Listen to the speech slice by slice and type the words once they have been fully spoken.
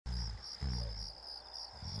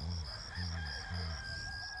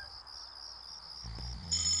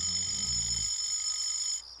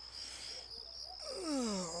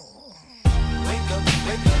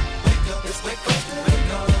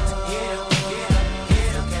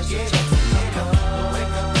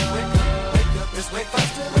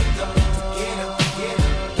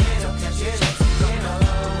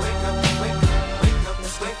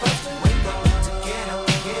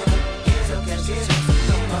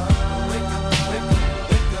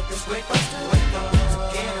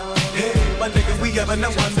having a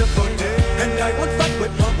wonderful day. And I won't fight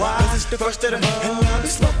with my wife, 'cause it's the first of the month. And I'll be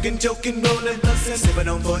smoking, joking, rolling, bustin', sipping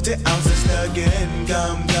on 40 ounces again.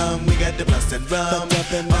 Come, we got the plus and rum.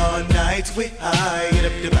 All night we high, get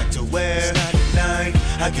up the back to where 9.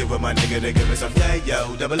 I give with my nigga to give me some, yeah,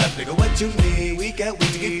 yo. Double up, nigga, what you need? We got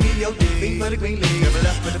weed to get me, yo, D. For the green league, double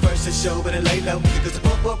up for the first to show, but it lay low. 'Cause the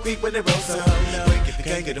pop creep when it rolls so. Break if you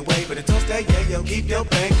can't get away, but the toast that, yeah, yo, keep your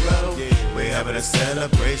bankroll. We're having a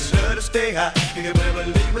celebration, let us stay high. You can better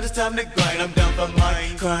believe when it's time to grind. I'm down for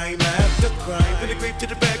mine, crime after crime. For the creep to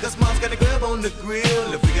the bag, 'cause mom's got a grub on the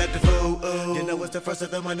grill. If we got the food, you know it's the first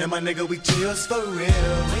of the month, and my nigga, we chills for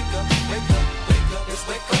real. Wake up, wake up, wake up, it's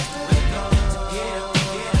wake up, wake up. Get up,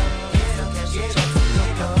 get up, get up, get up,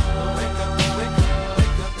 wake up, wake up, wake up,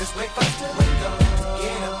 wake up, it's wake up, wake up.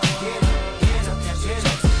 Get up, get up, get up, get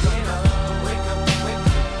up, get up, wake up, wake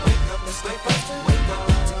up, wake up, it's wake up, wake up.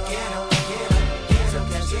 Get up, get up, get up,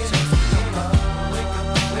 get up, get up, wake up,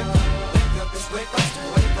 wake up, wake up, it's wake up,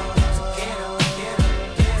 wake up. Get up, get up,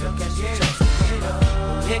 get up, get up, get up.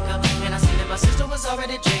 Pick up, and I see that my sister was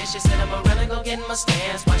already dressed. She said I'm really gonna get in my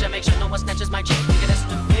stance. Watch I make sure no one snatches my chick. Nigga, that's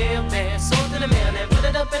the real man. Sold in the mail and put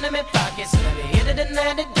it up in my pocket. So let me hit it and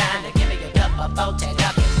land it down. To give me a cup of bow tag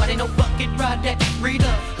up. Why they no bucket ride that? Read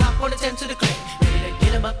up, hop on the 10 to the click. Ready to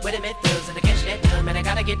get him up with him at thugs. And to catch that dub, man, I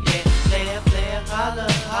gotta get there. Flare,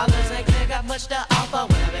 holler, hollers ain't clear, got much to offer.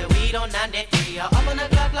 When I bet weed on 93, I'll open a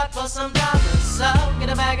Glock for some dollars. So get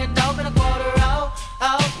a bag of dope and a quarter roll.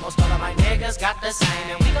 Oh, most all of my niggas got the same,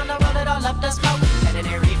 and we gonna roll it all up the smoke. And then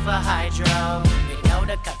they reefer hydro. We know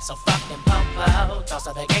the cut, so fuck them popo. Toss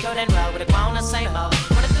up the giggle, then roll with a clone the same old.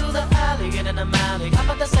 Running through the alley, get in the alley. How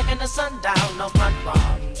about the second the sundown? No front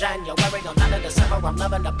from January, no none of December. I'm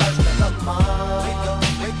loving the first of the month. Wake up,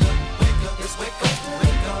 wake up, wake up, it's wake up,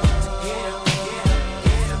 wake up. Get up, get up,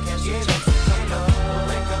 get up, get up, get up.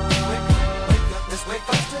 Wake up, wake up, wake up, it's wake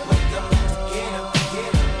up, wake up. Get up,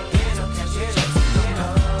 get up, get up, get up, get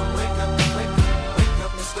up. Wake up, wake up, wake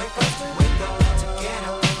up, it's wake up, wake up. Get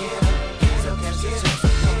up, get up, get up, get up,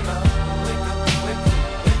 get up. Wake up, wake up,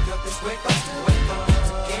 wake up, it's wake up, wake up.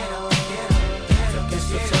 Get up, get up, get up, it's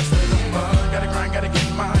the first of the month. Gotta grind, gotta get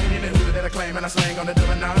mine. In the hood that I claim and I slang on the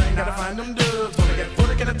double 9. Gotta find them dubs, gonna get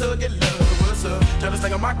full, can a thug get love. What's up? Tell us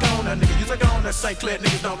thing on my corner, nigga, use a corner. St. Clair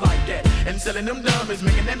niggas don't like that. And selling them dummies,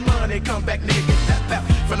 making that money. Come back, nigga, get that back.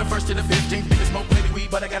 From the 1st to the 15th, nigga smoke plenty weed,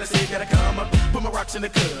 but I gotta say, gotta come up. Put my rocks in the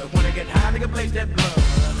cup. When I get high, nigga, blaze that blood.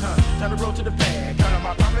 Time to roll to the bag. Count on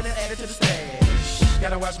my profit and add it to the stash.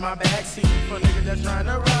 Gotta watch my backseat for niggas that's trying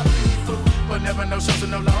to rob me. Fool, but never no shows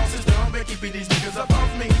and no losses. Don't be keeping these niggas up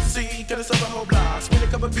off me. See, cause it's up a whole block. Spin a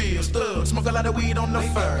couple bills, thug. Smoke a lot of weed on the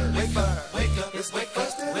first. Wake up, wake up, it's wake up,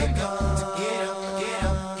 wake up. Get up, get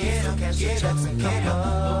up, get up, get up, get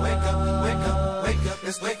up. Wake up, wake up, wake up,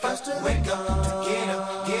 it's wake up, wake up. Get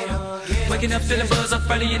up, get up, get up. Waking up, feeling buzz up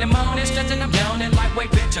early in the morning. Stretching, I'm yawning. Lightweight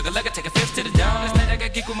bitch, chug a leg, take a fifth to the dawn. This night I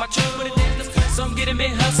got geek with my truck, but it dance. So I'm getting me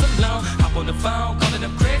hustle long. Hop on the phone, calling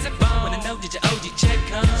them crazy phone. When I know that your OG check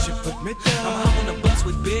come. She put me down. I'm home on the bus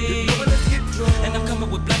with B. Let's get drunk. And I'm coming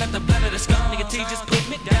with blood after blood of the skull. Nigga T just put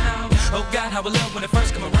me down. Oh God, how I love when it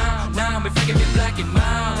first come around. Now I'm freaking get black and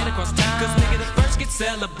mild. Head across town. Cause nigga the first get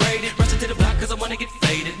celebrated. Rushing to the block cause I wanna get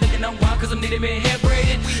faded. Looking on wild cause I'm needing me hair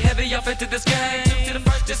braided. We heavy off into this game. Two to the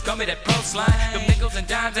first, just call me that pro slime. Them nickels and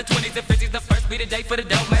dimes and 20s and 50s. The first be the day for the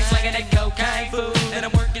dope man. Slanging that cocaine food. And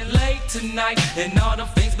I'm working late tonight. And all them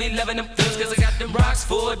things be loving them thugs. Cause I got them rocks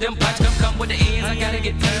for them pipes. Come with the ends. I gotta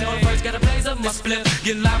get paid. On the first gotta blaze up my split.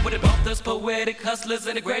 Get live with it. Both those poetic hustlers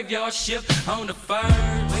in the graveyard shift on the first.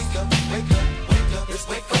 Wake up, wake up, wake up, it's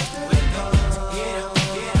wake up, wake up. Get up.